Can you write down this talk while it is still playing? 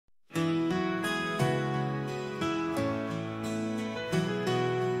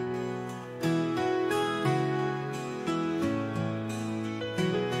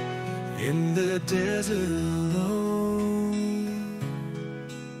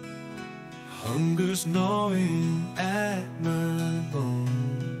Hunger's gnawing at my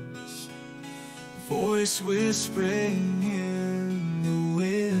bones, voice whispering in the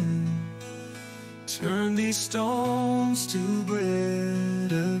wind, turn these stones to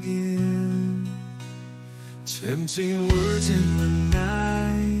bread again. Tempting words in the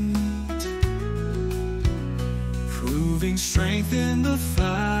night, proving strength in the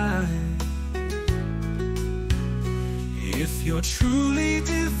fight. If you're truly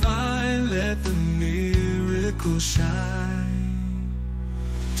divine, let the miracle shine.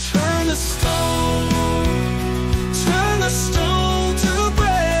 Turn the stone to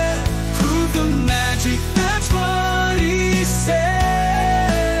bread. Prove the magic, that's what he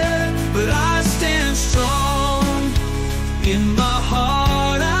said. But I stand strong in my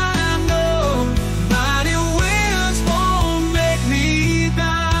heart. I know mighty winds won't make me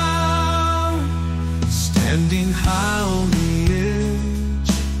bow. Standing high on the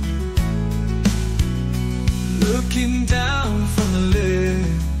edge, looking down from the ledge,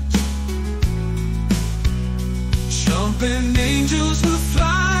 jumping angels will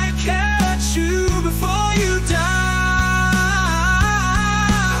fly, catch you before you die.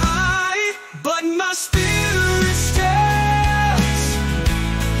 But my spirit stands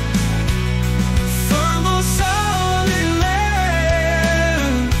firm on solid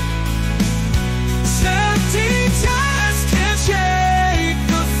land. Tempting times can't shake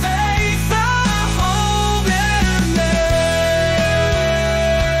the faith I hold in there.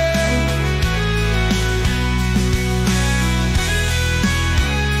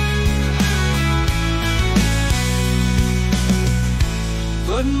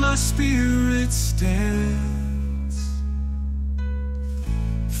 But my spirit stands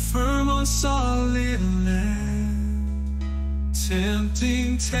firm on solid land.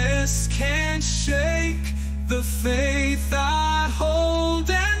 Tempting tests can't shake the faith I hold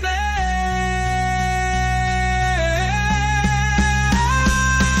and bear.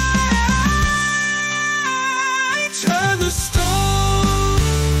 Turn the stone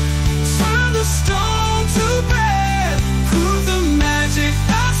to bread. Prove the magic,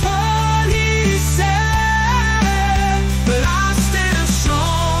 that's what he said. But I stand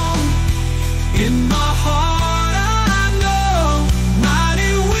strong in my heart. I know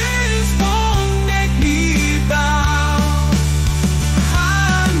mighty winds won't make me bow. I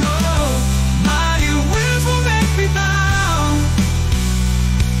know mighty winds won't make me bow.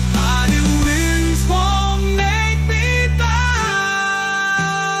 Mighty winds won't make me bow.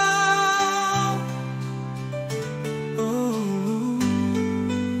 Oh,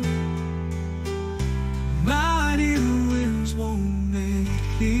 mighty winds won't make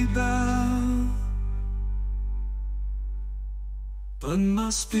me bow. But my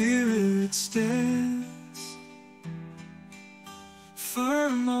spirit stands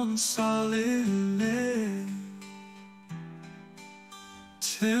firm on solid land.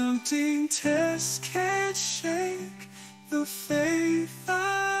 Tempting tests can't shake the faith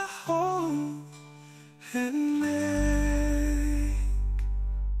I hold and